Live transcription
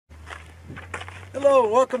Hello,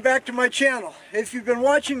 welcome back to my channel. If you've been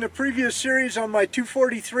watching the previous series on my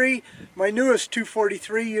 243, my newest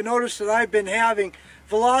 243, you notice that I've been having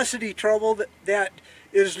velocity trouble that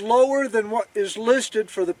is lower than what is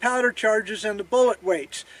listed for the powder charges and the bullet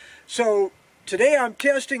weights. So today I'm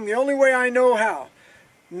testing the only way I know how.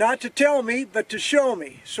 Not to tell me, but to show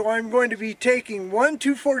me. So I'm going to be taking one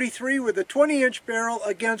 243 with a 20-inch barrel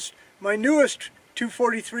against my newest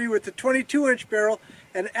 243 with the 22-inch barrel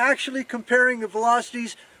and actually comparing the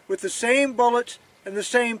velocities with the same bullets and the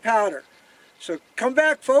same powder. So come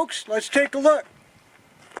back, folks, let's take a look.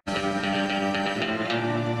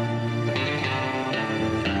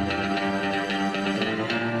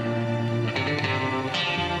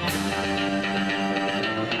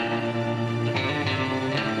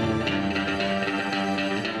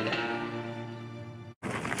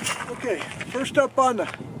 Okay, first up on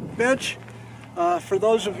the bench, for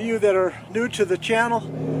those of you that are new to the channel,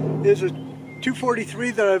 is a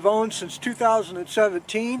 243 that I've owned since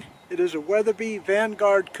 2017. It is a Weatherby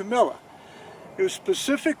Vanguard Camilla. It was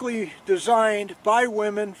specifically designed by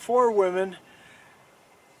women, for women,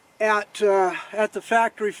 at the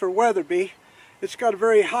factory for Weatherby. It's got a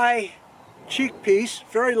very high cheek piece,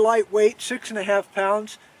 very lightweight, 6.5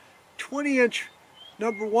 pounds, 20-inch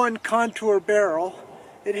 #1 contour barrel.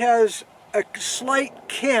 It has a slight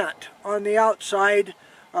cant on the outside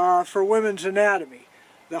for women's anatomy.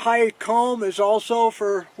 The high comb is also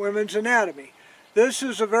for women's anatomy. This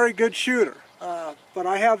is a very good shooter, but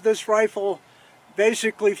I have this rifle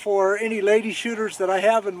basically for any lady shooters that I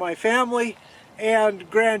have in my family and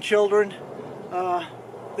grandchildren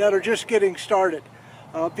that are just getting started,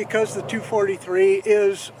 because the 243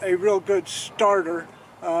 is a real good starter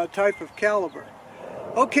type of caliber.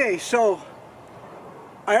 Okay, so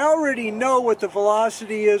I already know what the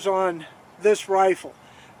velocity is on this rifle,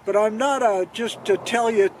 but I'm not a just to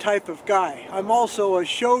tell you type of guy. I'm also a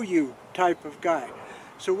show you type of guy.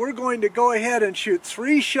 So we're going to go ahead and shoot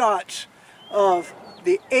 3 shots of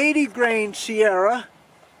the 80 grain Sierra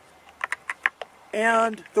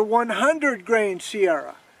and the 100 grain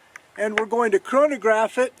Sierra. And we're going to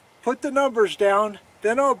chronograph it, put the numbers down,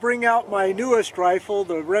 then I'll bring out my newest rifle,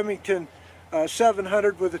 the Remington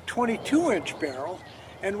 700 with a 22-inch barrel,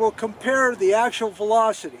 and we'll compare the actual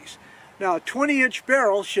velocities. Now, a 20-inch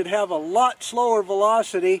barrel should have a lot slower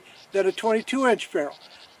velocity than a 22-inch barrel,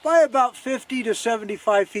 by about 50 to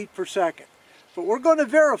 75 feet per second. But we're going to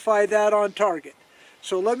verify that on target.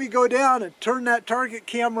 So let me go down and turn that target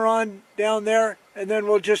camera on down there, and then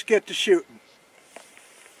we'll just get to shooting.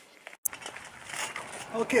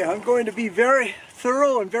 Okay, I'm going to be very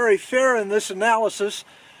thorough and very fair in this analysis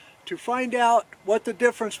to find out what the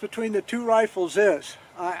difference between the two rifles is.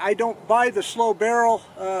 I don't buy the slow barrel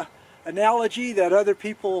analogy that other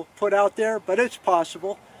people put out there, but it's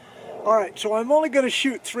possible. Alright, so I'm only going to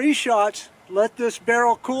shoot 3 shots, let this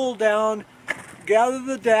barrel cool down, gather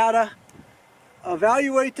the data,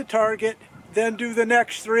 evaluate the target, then do the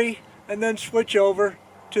next 3, and then switch over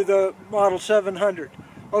to the Model 700.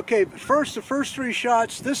 Okay, but first, the first 3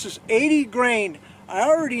 shots, this is 80 grain. I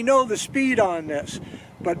already know the speed on this,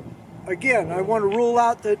 but again, I want to rule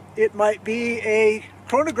out that it might be a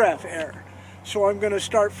chronograph error. So I'm going to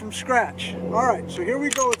start from scratch. Alright, so here we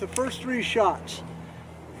go with the first 3 shots.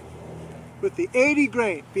 With the 80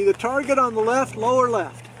 grain, be the target on the left, lower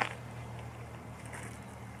left.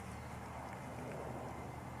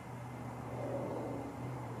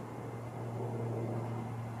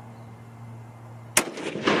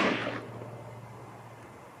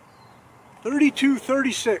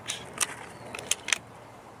 .32-36.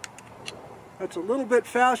 That's a little bit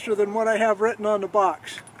faster than what I have written on the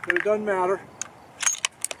box, but it doesn't matter.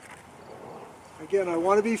 Again, I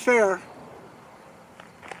want to be fair.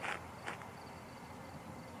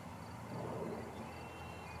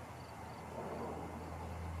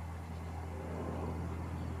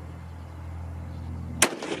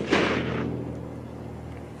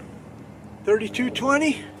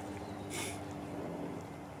 .32-20.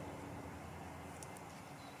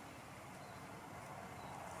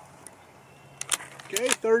 Okay,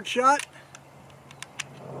 third shot.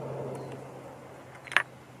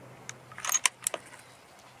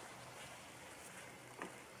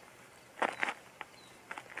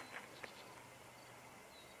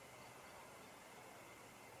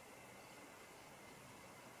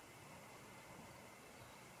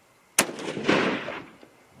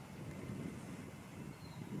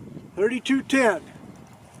 .32-10.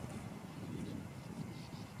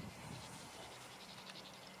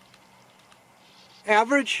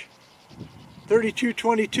 Average,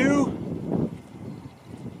 32.22.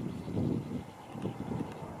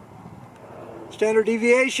 Standard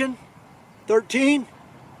deviation, 13,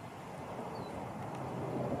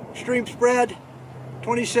 extreme spread,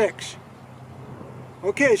 26.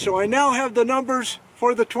 Okay, so I now have the numbers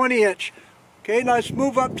for the 20 inch. Okay, now let's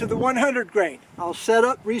move up to the 100 grain. I'll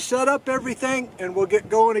reset up everything, and we'll get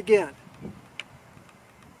going again.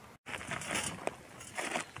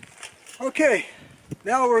 Okay,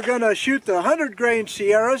 now we're going to shoot the 100 grain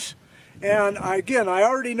Sierras. And again, I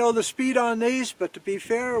already know the speed on these, but to be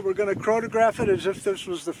fair, we're going to chronograph it as if this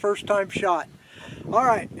was the first time shot.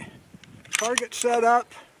 Alright, target set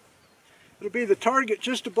up. It'll be the target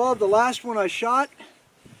just above the last one I shot.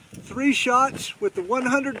 3 shots with the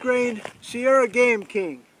 100 grain Sierra Game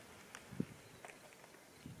King.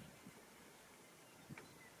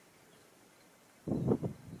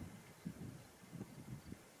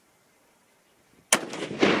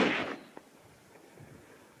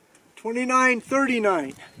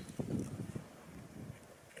 $29.39.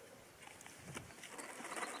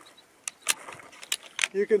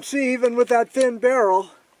 You can see even with that thin barrel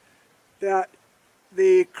that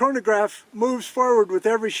the chronograph moves forward with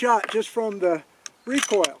every shot just from the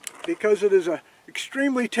recoil, because it is an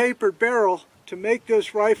extremely tapered barrel to make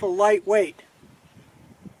this rifle lightweight.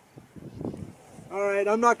 Alright,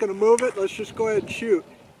 I'm not going to move it. Let's just go ahead and shoot.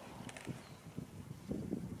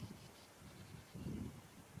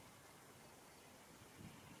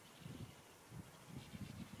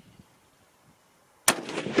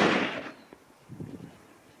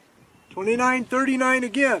 $29.39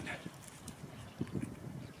 again.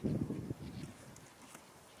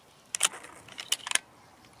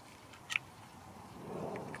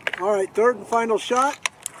 All right, third and final shot.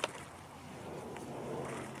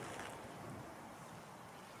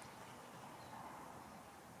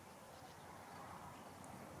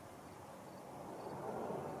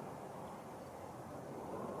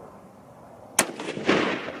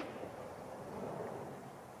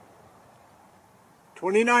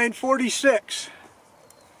 $29.46.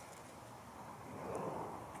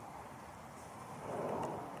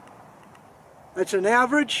 That's an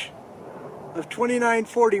average of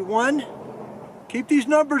 $29.41. Keep these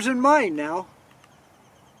numbers in mind now.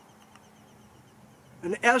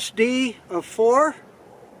 An SD of 4,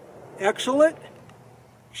 excellent.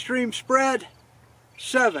 Extreme spread,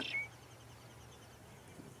 7.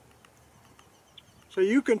 So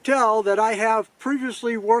you can tell that I have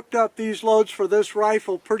previously worked up these loads for this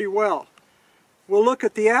rifle pretty well. We'll look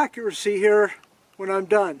at the accuracy here when I'm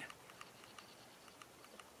done.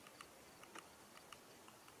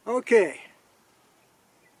 Okay.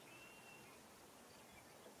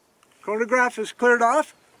 Chronograph is cleared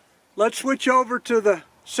off. Let's switch over to the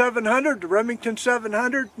 700, the Remington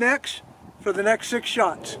 700 next for the next 6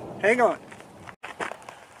 shots. Hang on.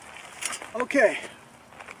 Okay.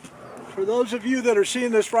 For those of you that are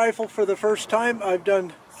seeing this rifle for the first time, I've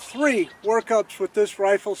done 3 workups with this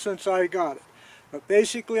rifle since I got it. But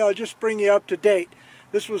basically, I'll just bring you up to date.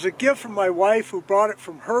 This was a gift from my wife, who brought it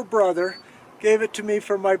from her brother, gave it to me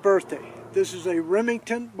for my birthday. This is a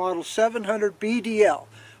Remington Model 700 BDL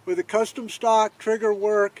with a custom stock, trigger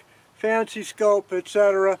work, fancy scope,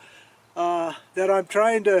 etc. That I'm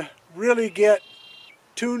trying to really get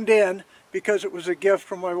tuned in because it was a gift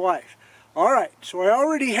from my wife. Alright, so I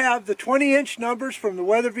already have the 20-inch numbers from the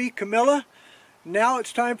Weatherby Camilla. Now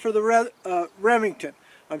it's time for the Remington.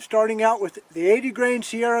 I'm starting out with the 80 grain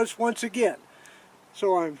Sierras once again.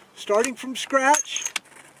 So I'm starting from scratch.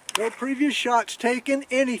 No previous shots taken,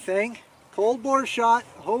 anything. Cold bore shot,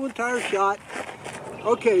 whole entire shot.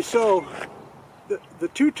 Okay, so the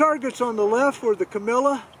 2 targets on the left were the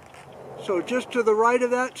Camilla. So just to the right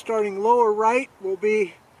of that, starting lower right, will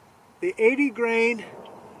be the 80 grain.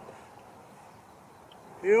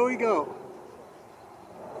 Here we go.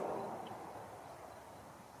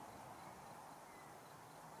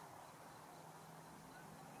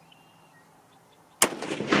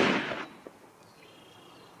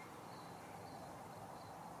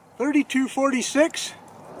 $32.46.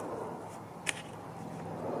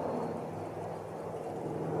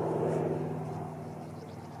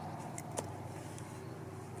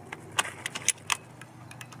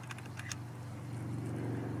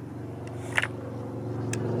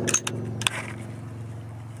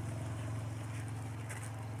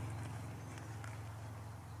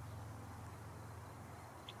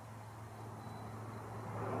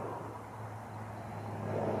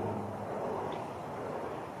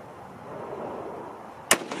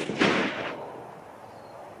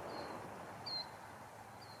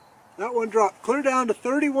 That one dropped clear down to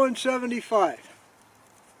 $31.75.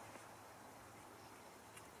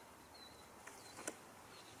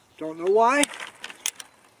 Don't know why,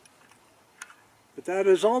 but that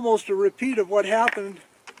is almost a repeat of what happened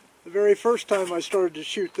the very first time I started to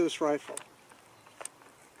shoot this rifle.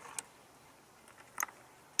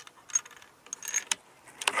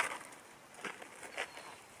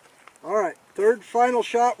 Alright, third final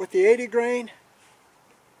shot with the 80 grain.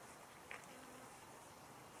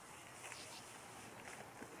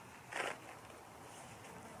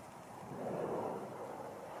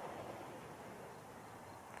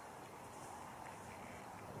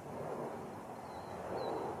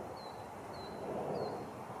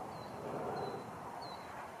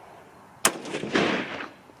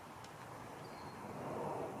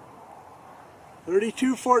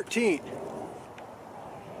 .32-14.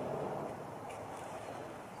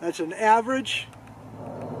 That's an average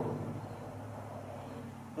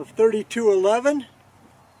of 32-11.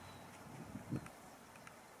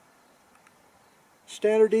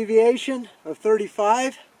 Standard deviation of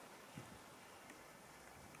 35.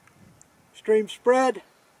 Stream spread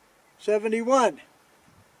 71.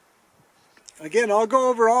 Again, I'll go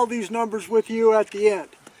over all these numbers with you at the end,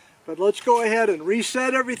 but let's go ahead and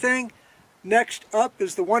reset everything. Next up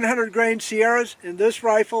is the 100 grain Sierras in this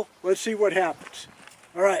rifle. Let's see what happens.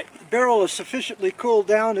 Alright, the barrel is sufficiently cooled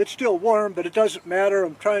down. It's still warm, but it doesn't matter.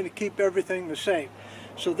 I'm trying to keep everything the same.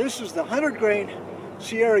 So this is the 100 grain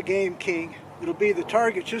Sierra Game King. It'll be the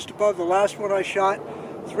target just above the last one I shot.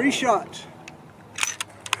 3 shots.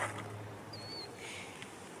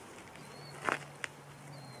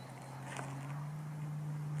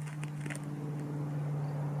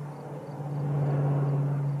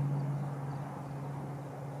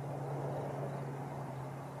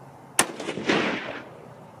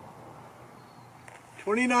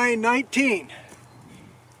 $29.19.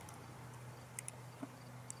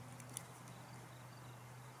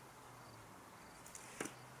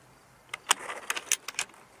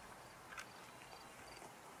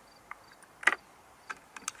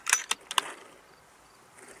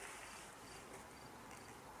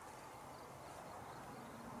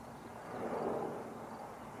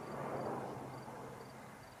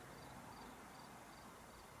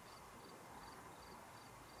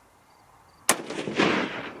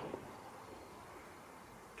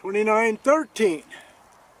 $29.13.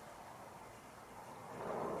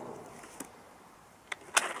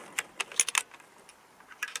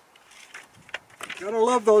 Gotta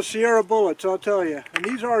love those Sierra bullets, I'll tell you. And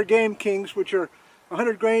these are our Game Kings, which are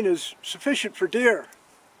 100 grain is sufficient for deer.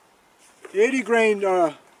 The 80 grain,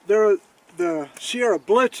 they're the Sierra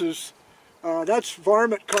Blitzes. That's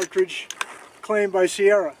varmint cartridge claimed by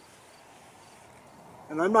Sierra.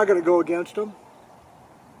 And I'm not going to go against them.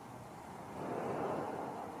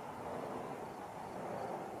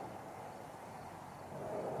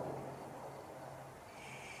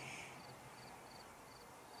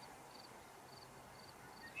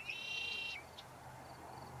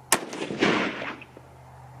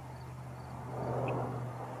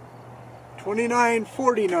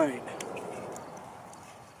 $29.49.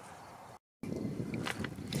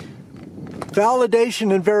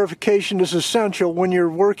 Validation and verification is essential when you're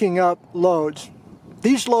working up loads.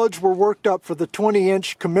 These loads were worked up for the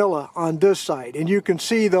 20-inch Camilla on this side, and you can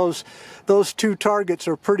see those two targets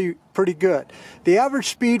are pretty good. The average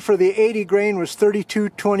speed for the 80 grain was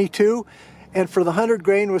 32.22, and for the 100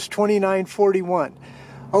 grain was 29.41.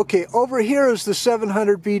 Okay, over here is the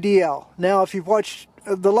 700 BDL. Now, if you've watched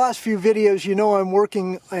the last few videos, you know I'm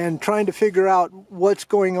working and trying to figure out what's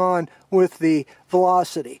going on with the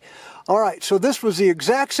velocity. Alright, so this was the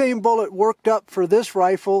exact same bullet worked up for this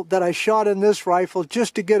rifle that I shot in this rifle,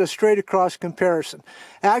 just to get a straight across comparison.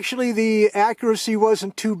 Actually, the accuracy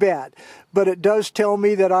wasn't too bad, but it does tell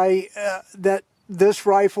me that that this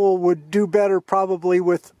rifle would do better probably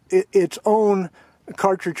with its own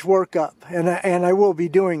cartridge workup, and I will be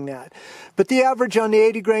doing that. But the average on the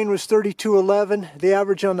 80 grain was 32.11. The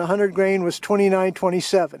average on the 100 grain was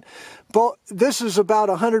 29.27. But this is about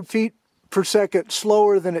 100 feet per second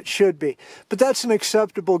slower than it should be. But that's an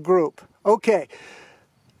acceptable group. Okay.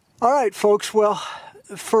 All right, folks. Well,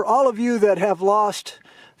 for all of you that have lost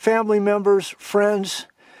family members, friends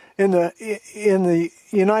in the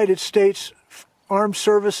United States Armed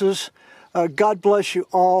Services, God bless you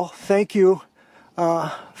all. Thank you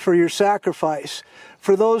for your sacrifice.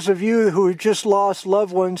 For those of you who have just lost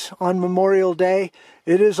loved ones on Memorial Day,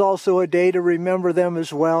 it is also a day to remember them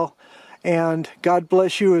as well. And God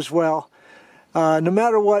bless you as well. No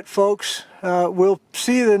matter what, folks, we'll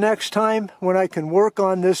see you the next time when I can work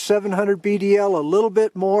on this 700 BDL a little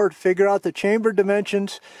bit more to figure out the chamber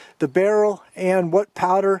dimensions, the barrel, and what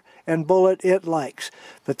powder and bullet it likes.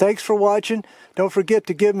 But thanks for watching. Don't forget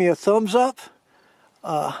to give me a thumbs up.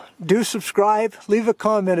 Do subscribe, leave a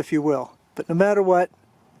comment if you will. But no matter what,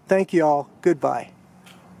 thank you all. Goodbye.